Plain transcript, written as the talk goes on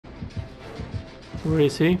Where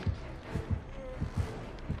is he?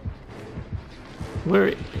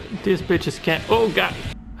 Where? These bitches can't. Oh god!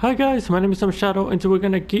 Hi guys, my name is Shadow, and so we're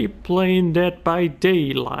gonna keep playing Dead by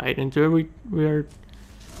Daylight. And today we are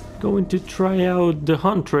going to try out the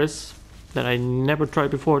Huntress that I never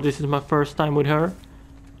tried before. This is my first time with her,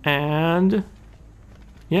 and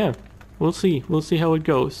yeah, we'll see how it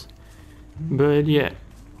goes. But yeah,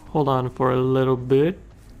 hold on for a little bit.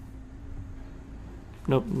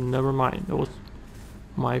 Nope, never mind. That was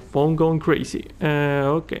my phone going crazy.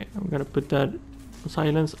 Okay, I'm gonna put that on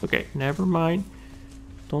silence. Okay, never mind.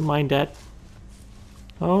 Don't mind that.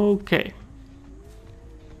 Okay.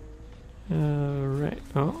 Right.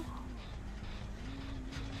 Oh.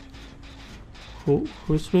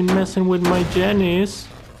 Who's been messing with my Janice?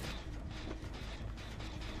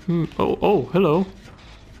 Oh, hello.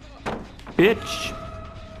 Bitch.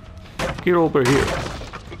 Get over here.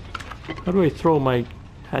 How do I throw my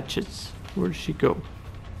hatchets? Where did she go?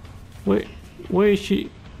 Wait, where is she?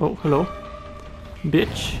 Oh, hello.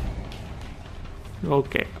 Bitch.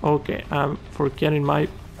 Okay, I'm forgetting my...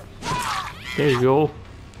 There you go.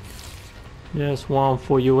 There's one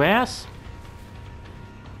for you, ass.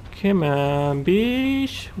 Come on,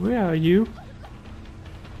 bitch. Where are you?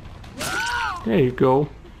 There you go.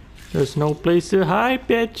 There's no place to hide,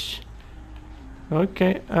 bitch.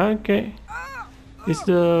 Okay. It's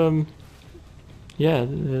the... Yeah,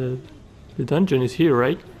 the dungeon is here,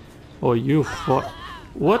 right? Oh, you fuck...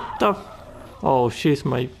 What the... Oh, she's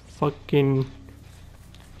my fucking...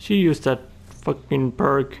 She used that fucking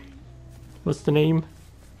perk. What's the name?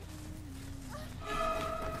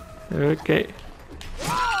 Okay.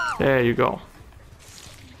 There you go.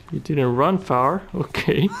 You didn't run far.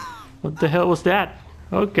 Okay. What the hell was that?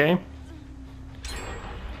 Okay.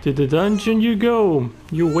 To the dungeon you go.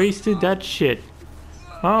 You wasted that shit.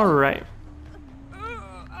 Alright.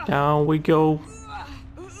 Down we go.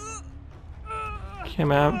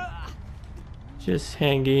 Come on. Just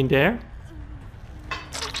hang in there.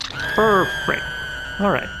 Perfect.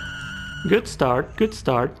 Alright. Good start.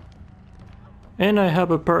 And I have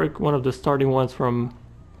a perk, one of the starting ones from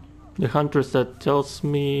the Huntress, that tells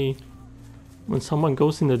me when someone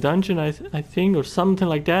goes in the dungeon, I think, or something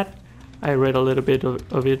like that. I read a little bit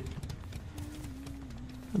of it.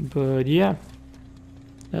 But yeah.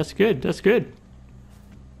 That's good.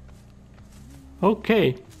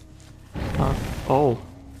 Okay. Oh.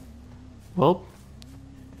 Well.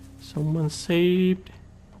 Someone saved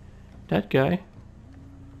that guy.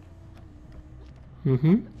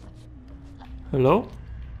 Hello?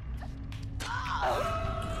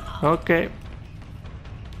 Okay.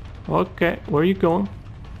 Where are you going?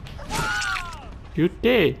 You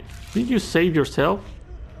did. Did you save yourself?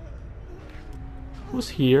 Who's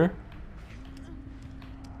here?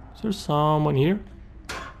 Is there someone here?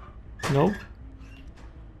 No.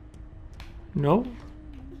 No.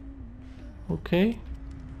 Okay.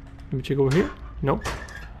 Let me check over here. Nope.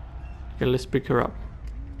 Okay, let's pick her up.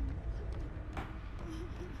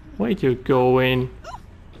 Where you going?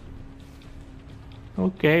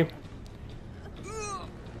 Okay.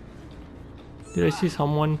 Did I see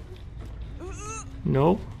someone?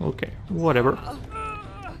 No? Okay, whatever.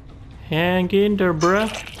 Hang in there, bruh.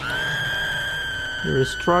 You're a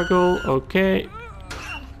struggle, okay.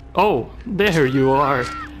 Oh, there you are.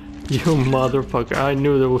 You motherfucker, I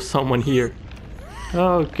knew there was someone here.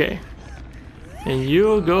 Okay. And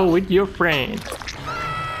you go with your friend.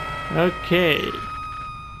 Okay.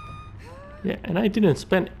 Yeah, and I didn't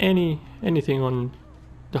spend anything on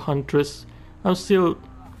the Huntress. I'm still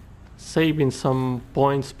saving some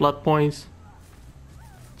points, blood points,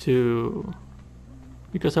 to...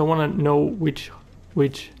 because I want to know which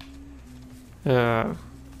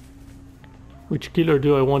killer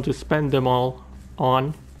do I want to spend them all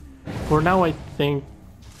on. For now, I think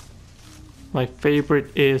my favorite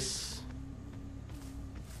is...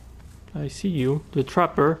 I see you, the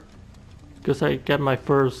Trapper, because I got my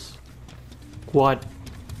first quad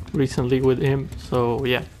recently with him, so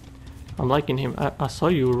yeah, I'm liking him. I saw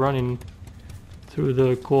you running through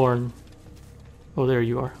the corn. Oh, there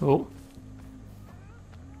you are. Oh,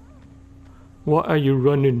 what are you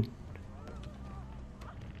running?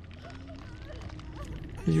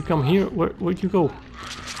 Did you come here? Where'd you go?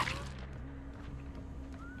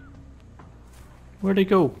 Where'd they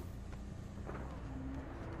go?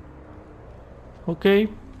 Okay.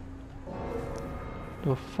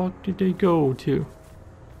 The fuck did they go to?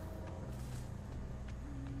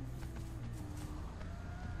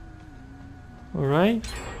 Alright.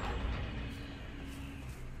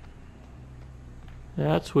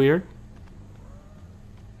 That's weird.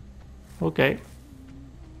 Okay.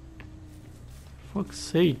 Fuck's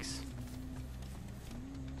sakes.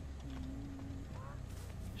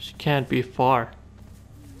 can't be far.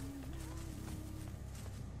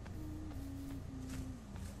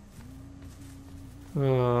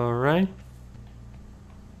 Alright.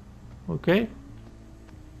 Okay.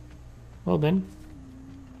 Well then.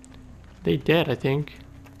 They dead, I think.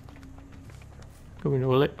 Going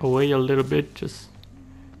away a little bit just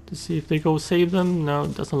to see if they go save them. No,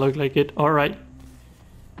 doesn't look like it. Alright.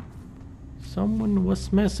 Someone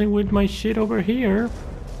was messing with my shit over here.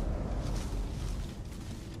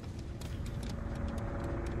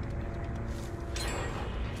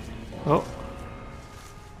 Oh.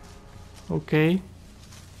 Okay.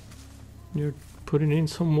 You're putting in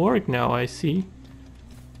some work now, I see.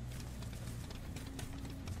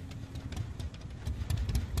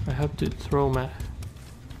 I have to throw my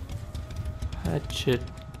hatchet.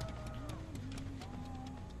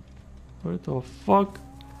 Where the fuck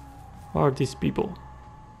are these people?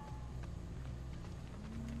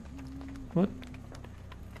 What?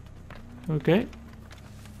 Okay.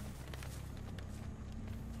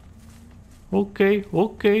 Okay,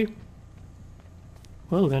 okay.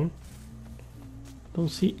 Well then. Don't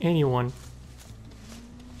see anyone.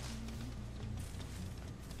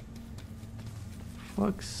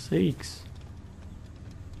 Fuck's sakes.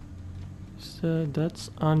 So that's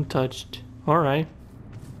untouched. Alright.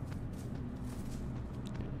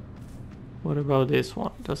 What about this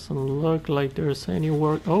one? Doesn't look like there's any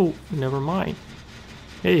work. Oh, never mind.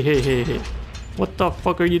 Hey, hey, hey, hey. What the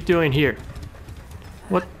fuck are you doing here?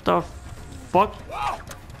 What the fuck?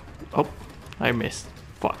 Oh, I missed.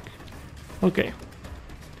 Fuck. Okay.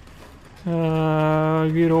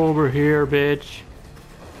 Get over here, bitch.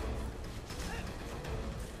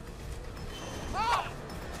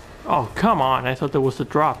 Oh, come on. I thought there was a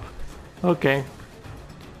drop. Okay.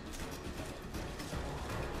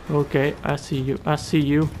 Okay, I see you. I see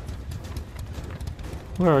you.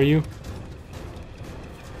 Where are you?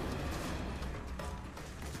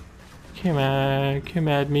 Come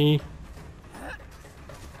at me.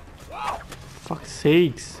 Fuck's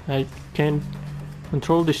sakes. I can't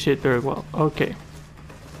control this shit very well. Okay.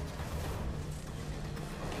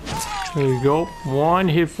 There you go. One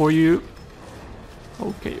hit for you.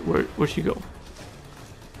 Okay, where'd she go?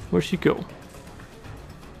 Where'd she go?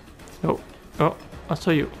 Oh, oh, I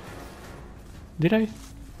saw you. Did I?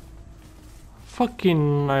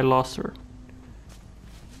 Fucking, I lost her.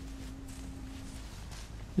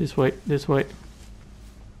 This way, this way.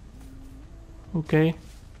 Okay.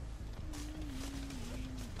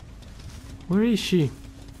 Where is she?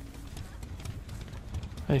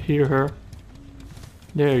 I hear her.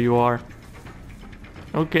 There you are.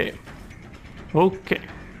 Okay. Okay.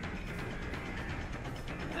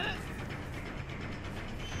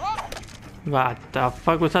 What the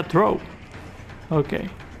fuck was that throw? Okay.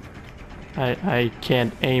 I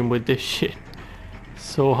can't aim with this shit.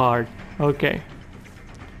 So hard. Okay.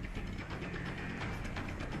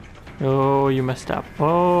 Oh, you messed up.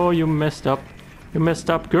 Oh, you messed up. You messed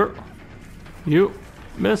up, girl. You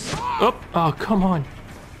messed up. Oh, come on.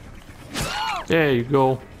 There you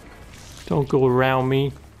go. Don't go around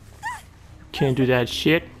me. Can't do that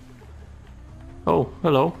shit. Oh,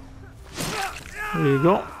 hello. There you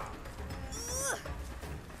go.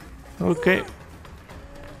 Okay.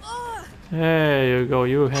 There you go.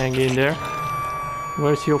 You hang in there.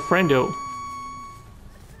 Where's your friendo?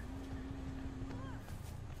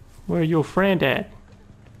 Where your friend at?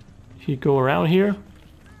 He go around here?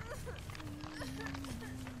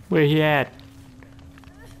 Where he at?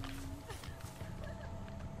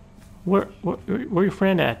 Where your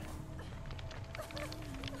friend at?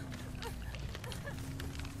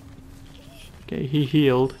 Okay, he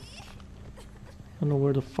healed. I don't know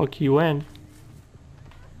where the fuck he went.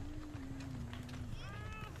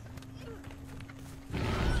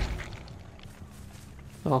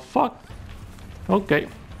 Oh fuck. Okay.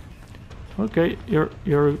 Okay,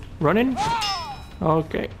 you're running?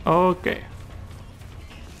 Okay, okay.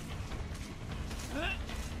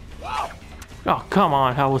 Oh, come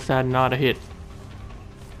on, how was that not a hit?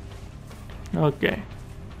 Okay.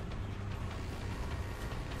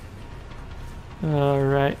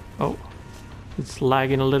 Alright. Oh. It's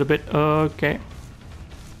lagging a little bit. Okay.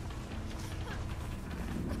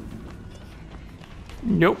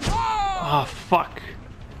 Nope. Ah, oh, fuck.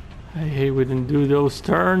 I hate we didn't do those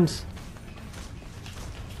turns.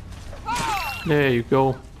 There you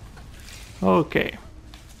go. Okay.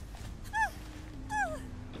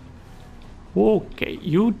 Okay,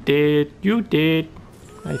 you did,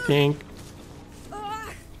 I think.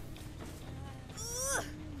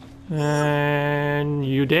 And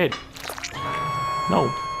you did.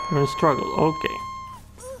 No, you're in struggle, okay.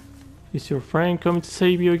 Is your friend coming to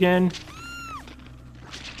save you again?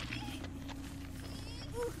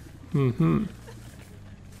 Mm-hmm.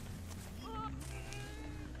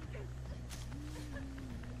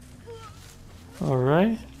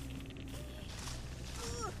 Alright.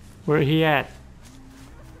 Where he at?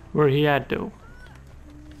 Where he at though?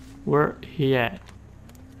 Where he at?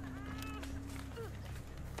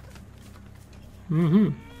 Mm-hmm.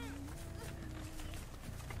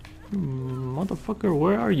 Motherfucker,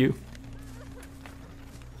 where are you?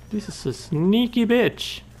 This is a sneaky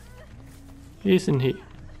bitch, isn't he?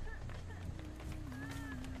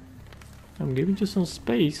 I'm giving you some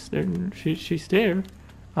space. There, she's there.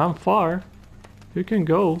 I'm far. You can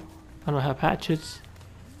go. I don't have hatchets.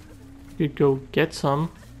 You could go get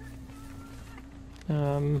some.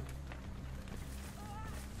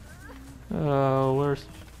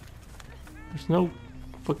 There's no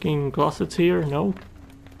fucking closets here. No.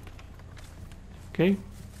 Okay.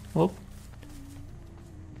 Oh.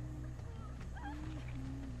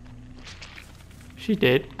 She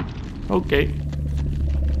did. Okay.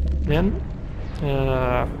 Then,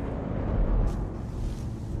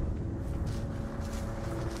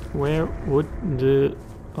 where would the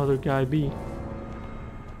other guy be?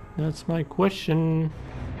 That's my question.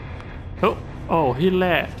 Oh, he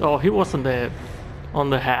left. Oh, he wasn't there on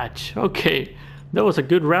the hatch. Okay, that was a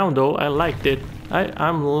good round though. I liked it.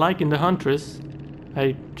 I'm liking the Huntress.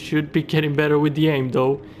 I should be getting better with the aim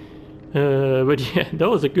though. But yeah, that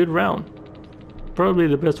was a good round. Probably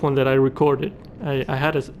the best one that I recorded. I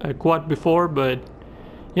had a quad before, but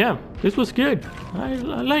yeah, this was good. I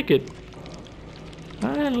like it.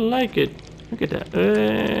 I like it. Look at that.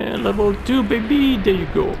 Level 2, baby. There you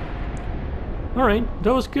go. Alright,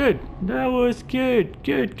 that was good. That was good.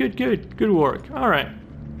 Good work. Alright.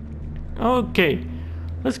 Okay.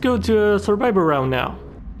 Let's go to a survivor round now.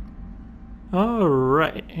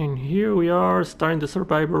 Alright, and here we are starting the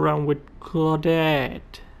survivor round with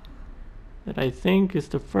Claudette. That I think is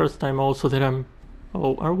the first time also that I'm...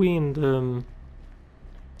 Oh, are we in the...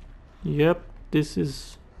 Yep, this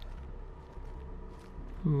is...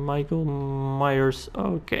 Michael Myers.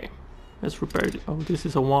 Okay, let's repair it. Oh, this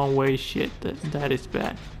is a one-way shit. That is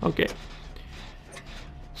bad. Okay.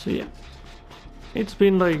 So yeah. It's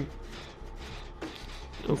been like...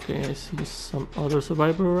 Okay, I see some other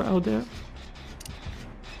survivor out there.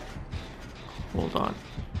 Hold on.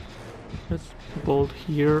 Let's bolt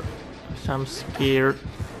here. I'm scared.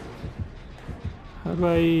 How do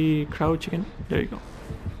I crouch again? There you go.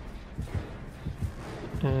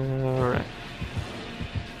 Alright.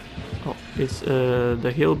 Oh, it's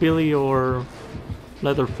the hillbilly or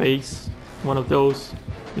Leatherface. One of those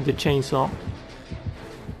with the chainsaw.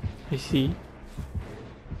 I see.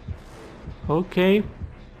 Okay.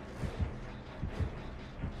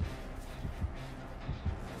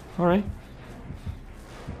 Alright.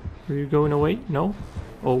 Are you going away? No?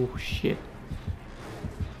 Oh shit.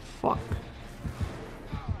 Fuck.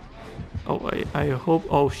 Oh, I hope...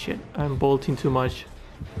 Oh shit, I'm bolting too much.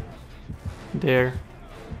 There.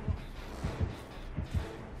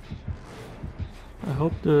 I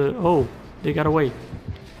hope the... Oh, they got away.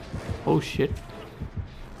 Oh shit.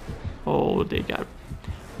 Oh, they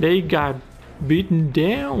got beaten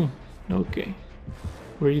down. Okay.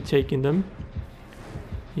 Where are you taking them?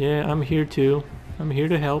 Yeah, I'm here too. I'm here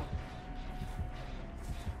to help.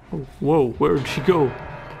 Oh, whoa, where'd she go?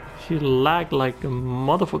 She lagged like a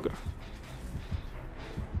motherfucker.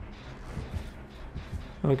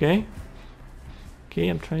 Okay. Okay,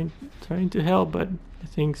 I'm trying to help, but I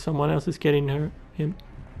think someone else is getting him.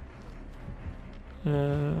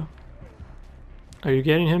 Are you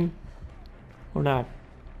getting him? Or not?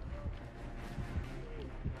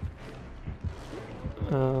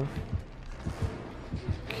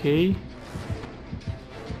 Okay.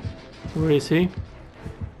 Where is he?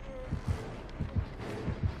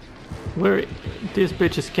 Where? This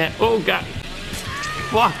bitch is can't. Oh god!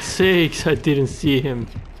 Fuck's sakes! I didn't see him.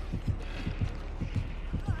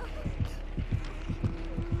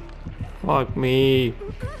 Fuck me.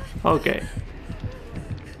 Okay.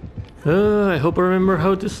 I hope I remember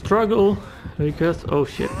how to struggle. Because oh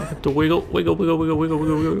shit, I have to wiggle.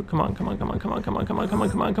 Come on.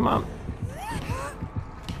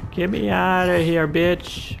 Get me out of here,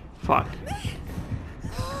 bitch. Fuck.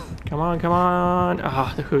 Come on.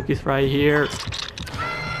 Ah, the hook is right here.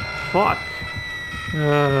 Fuck.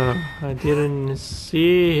 I didn't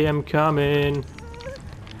see him coming.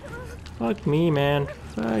 Fuck me, man.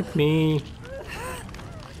 Fuck me.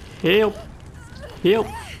 Help. Yeah.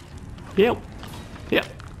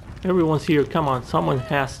 Everyone's here. Come on. Someone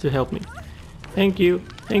has to help me. Thank you,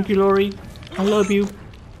 Lori. I love you.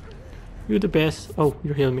 You're the best. Oh,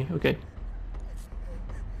 you're healing me. Okay.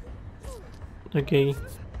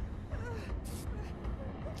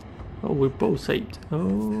 Oh, we both saved.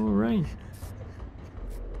 Alright.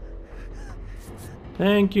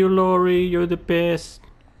 Thank you, Lori. You're the best.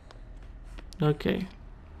 Okay.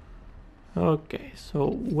 Okay, so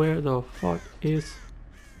where the fuck is...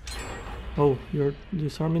 Oh, you're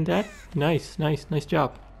disarming that? Nice, nice, nice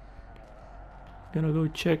job. Gonna go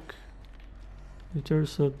check if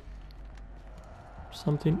there's a...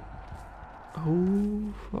 something...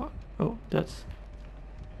 Oh, fuck. Oh, that's...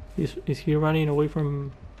 Is he running away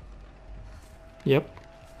from... Yep.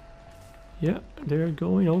 Yeah, they're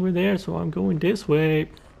going over there, so I'm going this way.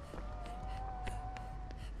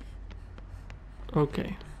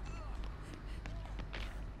 Okay.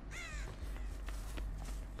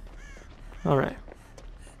 Alright.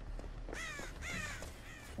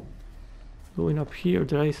 Going up here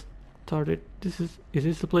that I started. Is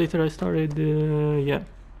this the place that I started? Yeah.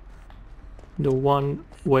 The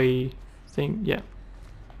one-way thing, yeah.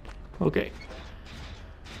 Okay.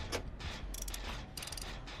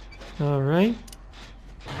 Alright.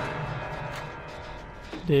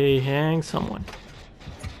 They hang someone.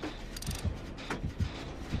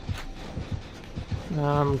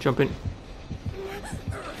 I'm jumping.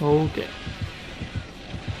 Okay.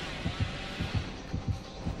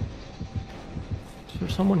 Is there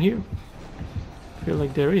someone here? I feel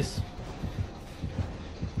like there is.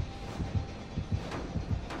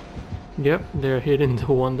 Yep, they're hitting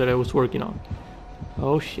the one that I was working on.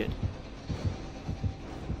 Oh shit.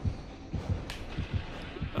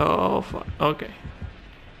 Oh fuck. Okay.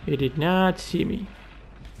 He did not see me.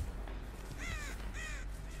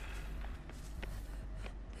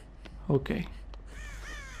 Okay.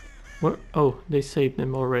 What? Oh, they saved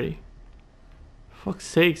them already. Fuck's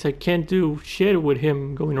sakes, I can't do shit with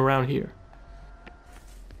him going around here.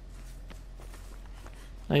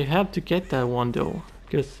 I have to get that one though,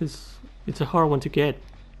 because it's a hard one to get.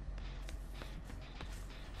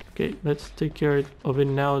 Okay, let's take care of it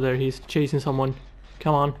now that he's chasing someone.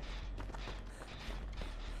 Come on.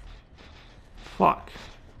 Fuck.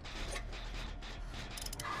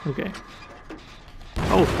 Okay.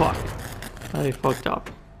 Oh fuck. I fucked up.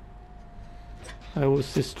 I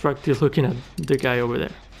was distracted looking at the guy over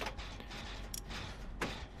there.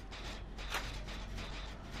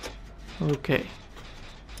 Okay.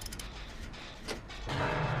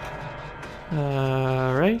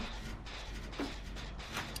 Alright.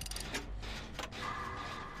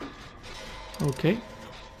 Okay.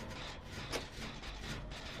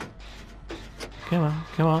 Come on,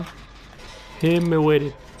 come on. Hit me with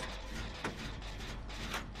it.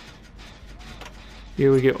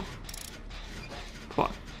 Here we go.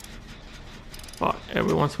 Fuck. Fuck,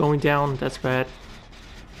 everyone's going down. That's bad.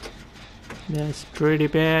 That's pretty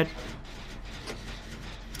bad.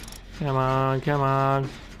 Come on, come on.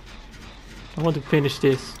 I want to finish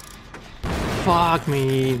this. Fuck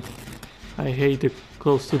me. I hate the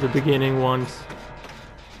close to the beginning ones.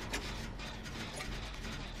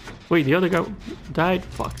 Wait, the other guy died?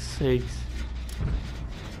 Fuck's sakes.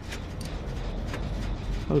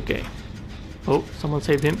 Okay. Oh, someone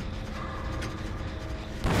saved him.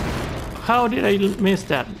 How did I miss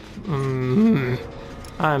that? I'm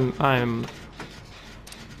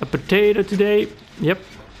a potato today. Yep.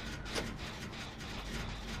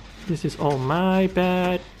 This is all my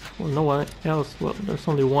bad. Well, no one else. Well, there's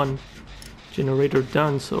only one generator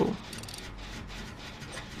done, so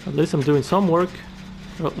at least I'm doing some work.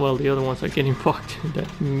 Well, the other ones are getting fucked.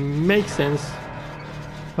 That makes sense.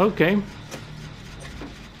 Okay.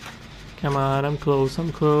 Come on, I'm close,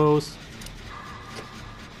 I'm close.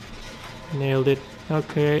 Nailed it.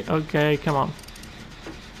 Okay, okay, come on.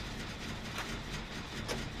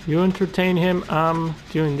 You entertain him, I'm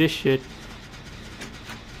doing this shit.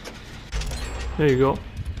 There you go.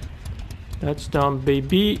 That's done,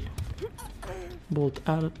 baby. Bolt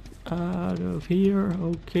out of here,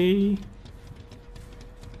 okay.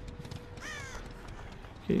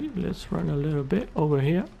 Okay, let's run a little bit over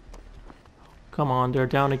here. Come on, they're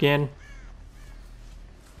down again.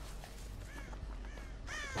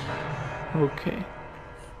 Okay.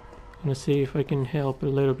 I'm gonna see if I can help a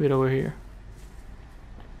little bit over here.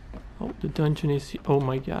 Oh, the dungeon is... Oh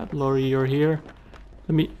my god, Lori, you're here.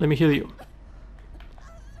 Let me heal you.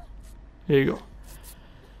 There you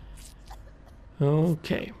go.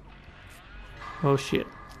 Okay. Oh shit.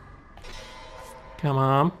 Come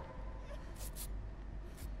on.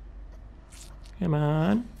 Come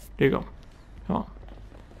on. There you go. Come on.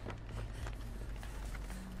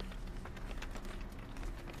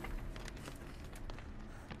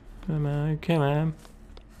 Come on, come on.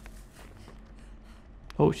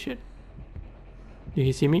 Oh shit. Did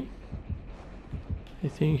he see me? I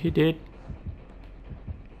think he did.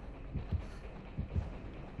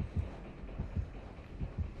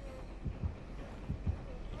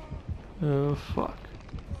 Oh, fuck.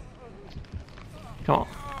 Come on.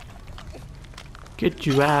 Get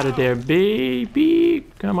you out of there, baby.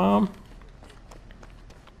 Come on.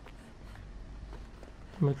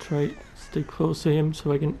 I'm gonna try to stay close to him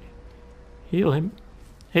so I can heal him.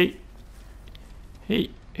 Hey.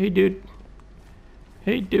 Hey, dude.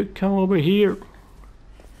 Hey, dude, come over here.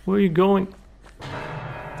 Where are you going?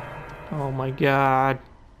 Oh my god.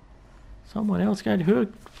 Someone else got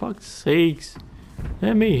hooked. Fuck's sakes.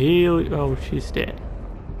 Let me heal. Oh, she's dead.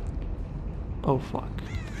 Oh, fuck.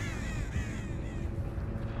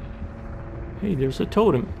 Hey, there's a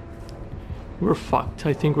totem. We're fucked.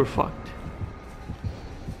 I think we're fucked.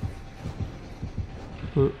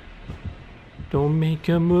 Don't make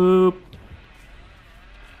a move.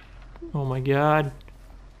 Oh my god.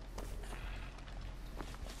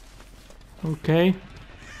 Okay.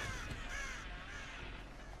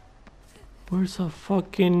 Where's a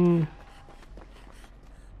fucking...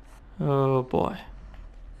 Oh boy.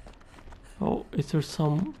 Oh, is there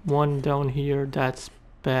someone down here? That's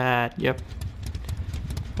bad. Yep.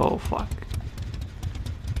 Oh fuck.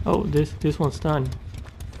 Oh, this one's done.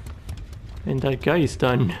 And that guy is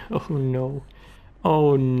done. Oh no.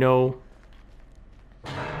 Oh no.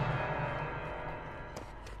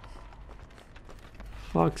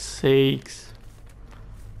 Fuck's sakes.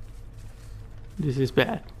 This is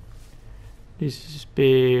bad. This is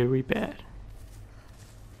very bad.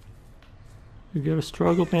 You gotta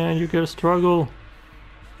struggle, man. You gotta struggle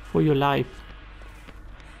for your life.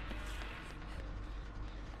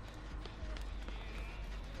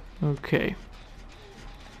 Okay.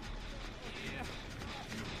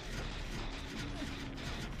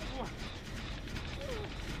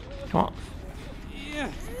 Come on.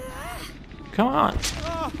 Come on.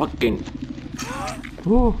 Fucking.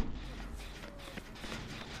 Ooh.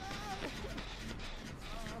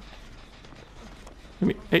 Let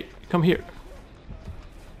me. Hey, come here.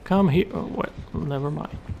 Come here. Oh, what? Never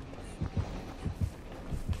mind.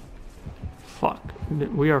 Fuck.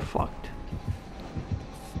 We are fucked.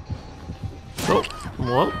 Oh,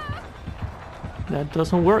 well. That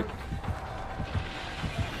doesn't work.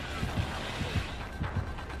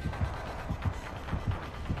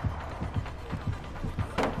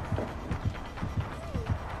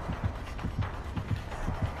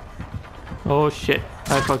 Oh shit,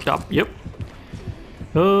 I fucked up. Yep.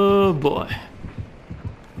 Oh boy.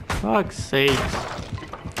 Fuck's sakes.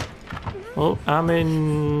 Oh, I'm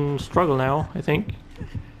in struggle now, I think.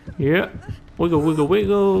 Yeah. Wiggle, wiggle,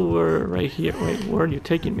 wiggle. We're right here. Wait, where are you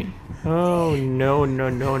taking me? Oh no, no,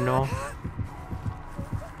 no, no.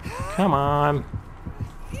 Come on.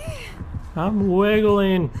 I'm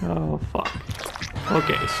wiggling. Oh fuck.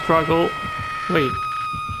 Okay, struggle. Wait.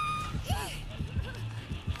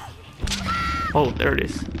 Oh, there it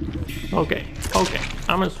is. Okay, okay.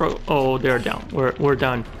 I'm gonna struggle. Oh, they're down. We're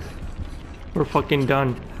done. We're fucking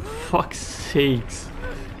done. Fuck's sakes.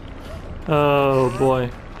 Oh boy.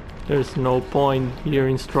 There's no point here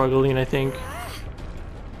in struggling, I think.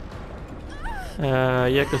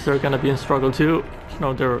 Yeah, because they're gonna be in struggle too.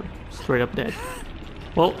 No, they're straight up dead.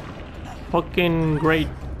 Well, fucking great.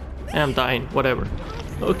 I'm dying. Whatever.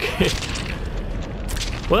 Okay.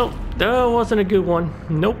 Well, that wasn't a good one.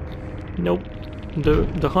 Nope. Nope.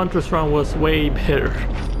 The Huntress run was way better.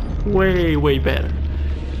 Way better.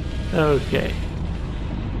 Okay.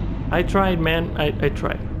 I tried, man. I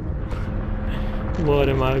tried. What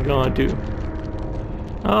am I gonna do?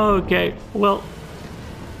 Okay, well,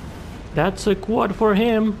 that's a quad for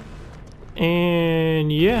him.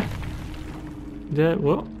 And yeah.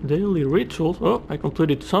 Well, daily rituals. Oh, I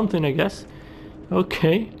completed something, I guess.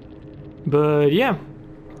 Okay. But yeah.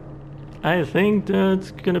 I think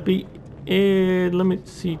that's gonna be it. Let me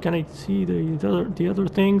see. Can I see the other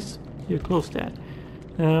things? Yeah, close that.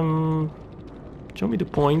 Show me the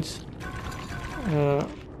points.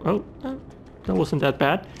 Oh, that wasn't that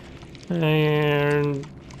bad. And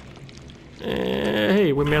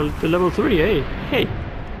hey, we made it to level 3. Hey,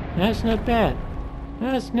 that's not bad.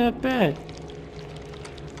 That's not bad.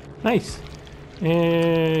 Nice.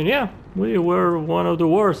 And yeah, we were one of the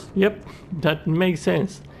worst. Yep, that makes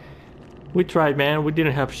sense. We tried, man. We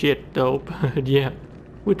didn't have shit though, but yeah,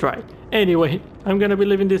 we tried. Anyway, I'm gonna be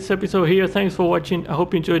leaving this episode here. Thanks for watching. I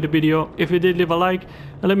hope you enjoyed the video. If you did, leave a like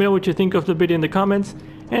and let me know what you think of the video in the comments.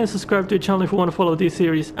 And subscribe to the channel if you want to follow this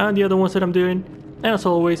series and the other ones that I'm doing. And as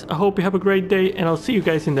always, I hope you have a great day and I'll see you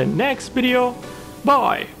guys in the next video.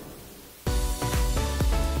 Bye!